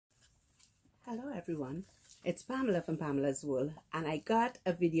Hello everyone, it's Pamela from Pamela's World, and I got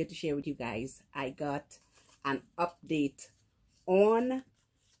a video to share with you guys. I got an update on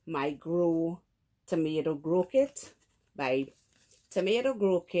my tomato grow kit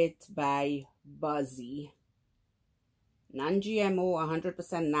by Buzzy. Non-GMO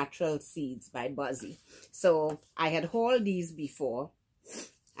 100% natural seeds by Buzzy. So I had hauled these before,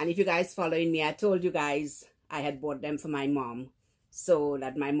 and if you guys following me, I told you guys I had bought them for my mom, so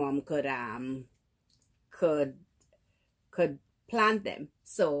that my mom could plant them.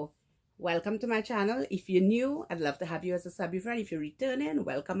 So welcome to my channel. If you're new, I'd love to have you as a subby friend. If you're returning,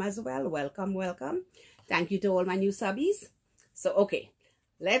 welcome as well. Welcome. Thank you to all my new subbies. So okay,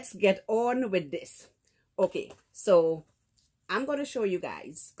 let's get on with this. Okay, so I'm going to show you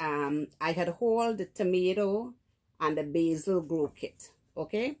guys. I had hauled the tomato and the basil grow kit.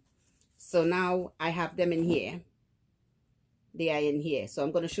 Okay, so now I have them in here. They are in here, so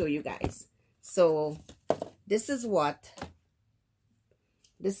I'm going to show you guys. So this is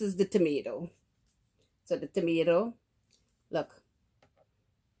the tomato. So the tomato, look,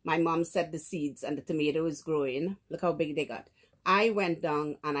 my mom set the seeds and the tomato is growing. Look how big they got. I went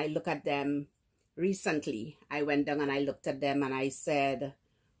down and I looked at them recently. I went down and I looked at them and I said,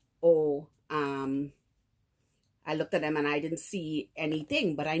 oh, I looked at them and I didn't see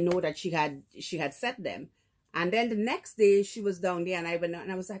anything, but I know that she had set them. And then the next day she was down there and I went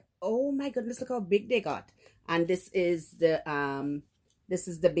and I was like, oh my goodness, look how big they got. And this is the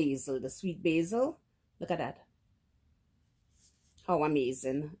basil, the sweet basil. Look at that. How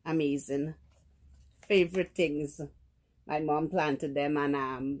amazing. Favorite things. My mom planted them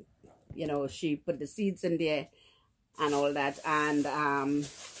and you know, she put the seeds in there and all that. And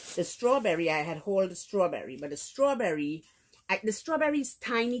the strawberry, I had hauled the strawberry, but the strawberry is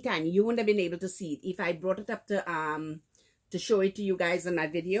tiny. You wouldn't have been able to see it if I brought it up to show it to you guys in my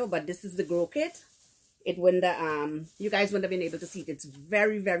video. But this is the grow kit. It wouldn't you guys wouldn't have been able to see it. It's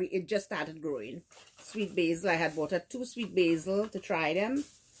very, it just started growing. Sweet basil, I had bought 2 sweet basil to try them,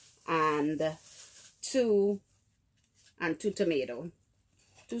 and two tomato.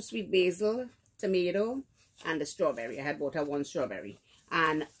 2 sweet basil, tomato, and the strawberry. I had bought 1 strawberry.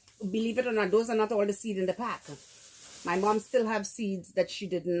 And believe it or not, those are not all the seed in the pack. My mom still have seeds that she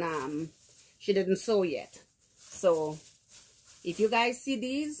didn't sow yet. So if you guys see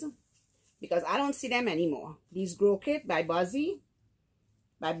these, because I don't see them anymore, these grow kit by Buzzy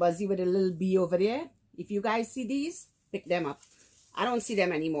with a little bee over there. If you guys see these, pick them up. I don't see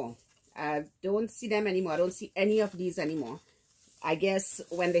them anymore. I don't see any of these anymore. I guess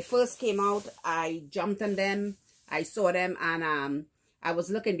when they first came out, I jumped on them. I saw them and I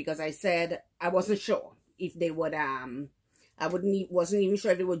was looking because I said I wasn't sure if they would wasn't even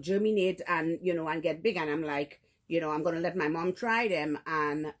sure if they would germinate and, you know, and get big. And I'm like, you know, I'm gonna let my mom try them.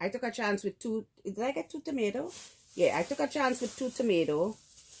 And I took a chance with 2. Did I get 2 tomato? Yeah, I took a chance with 2 tomato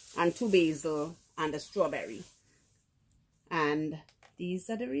and 2 basil and a strawberry. And these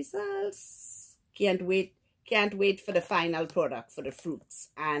are the results. Can't wait for the final product, for the fruits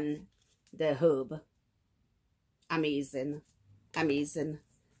and the herb. Amazing.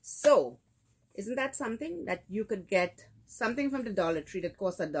 So isn't that something that you could get something from the Dollar Tree that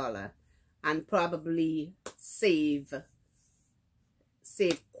costs $1 and probably save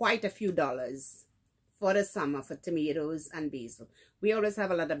quite a few dollars for the summer for tomatoes and basil. We always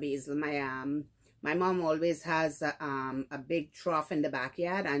have a lot of basil. My mom always has a big trough in the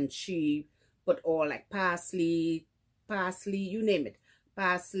backyard, and she put all like parsley, you name it,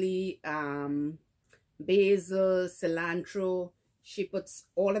 parsley, basil, cilantro. She puts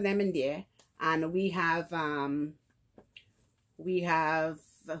all of them in there. And we have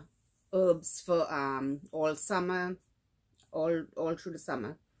herbs for all summer, all through the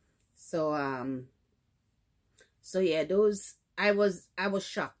summer. So so yeah, those I was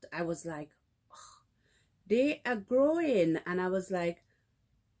shocked. I was like, oh, they are growing. And I was like,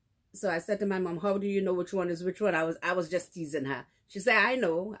 so I said to my mom, how do you know which one is which one? I was just teasing her. She said, I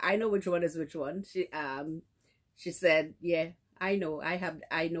know which one is which one. She said, yeah, I know.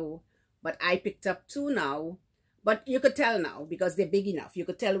 But I picked up 2 now. But you could tell now because they're big enough. You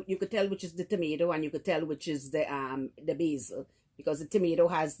could tell which is the tomato and you could tell which is the basil, because the tomato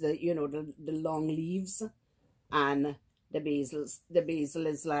has the, you know, the long leaves, and the basil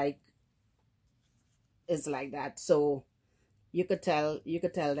is like that. So you could tell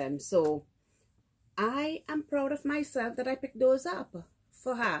them. So I am proud of myself that I picked those up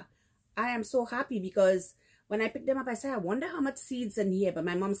for her. I am so happy because when I picked them up, I said, I wonder how much seeds in here. But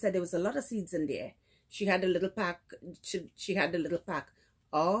my mom said there was a lot of seeds in there. She had a little pack. She had a little pack.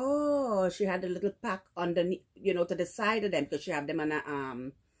 Oh, she had a little pack underneath, you know, to the side of them, because she had them on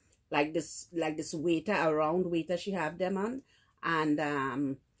a like this waiter, a round waiter she have them on.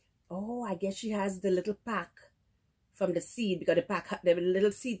 And oh, I guess she has the little pack from the seed, because the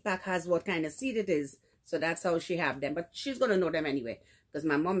little seed pack has what kind of seed it is. So that's how she have them. But she's gonna know them anyway, because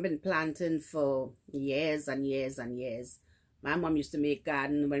my mom been planting for years and years and years. My mom used to make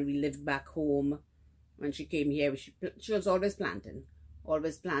garden when we lived back home. When she came here, she was always planting,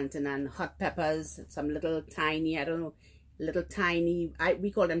 and hot peppers, some little tiny, I don't know, little tiny,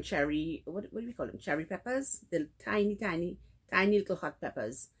 we call them cherry, what do we call them? Cherry peppers? The tiny little hot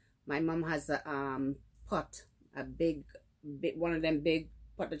peppers. My mom has a pot, a big one of them big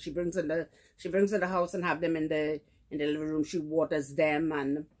pot that she brings in the house and have them in the living room. She waters them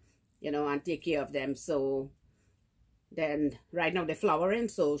and, you know, and take care of them. So then right now they're flowering,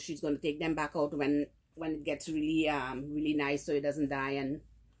 so she's going to take them back out when it gets really really nice, so it doesn't die. And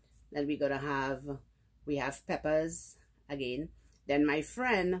then we have peppers again. Then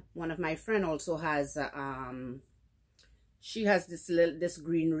one of my friend also has she has this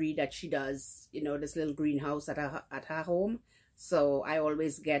greenery that she does, you know, this little greenhouse at her home. So I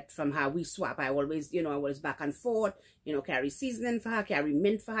always get from her, we swap. I always, you know, I was back and forth, you know, carry seasoning for her, carry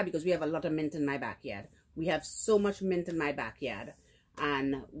mint for her, because we have a lot of mint in my backyard. We have so much mint in my backyard,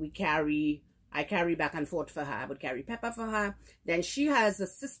 and I carry back and forth for her. I would carry pepper for her. Then she has a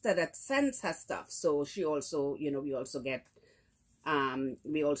sister that sends her stuff, so she also, you know, we also get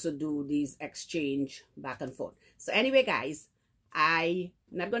we also do these exchange back and forth. So anyway, guys, I'm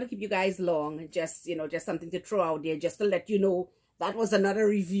not going to keep you guys long. Just, you know, just something to throw out there, just to let you know that was another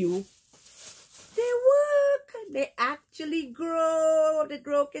review. They work. They actually grow. It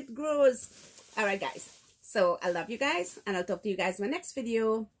grows. All right, guys. So I love you guys, and I'll talk to you guys in my next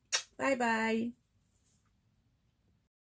video. Bye bye.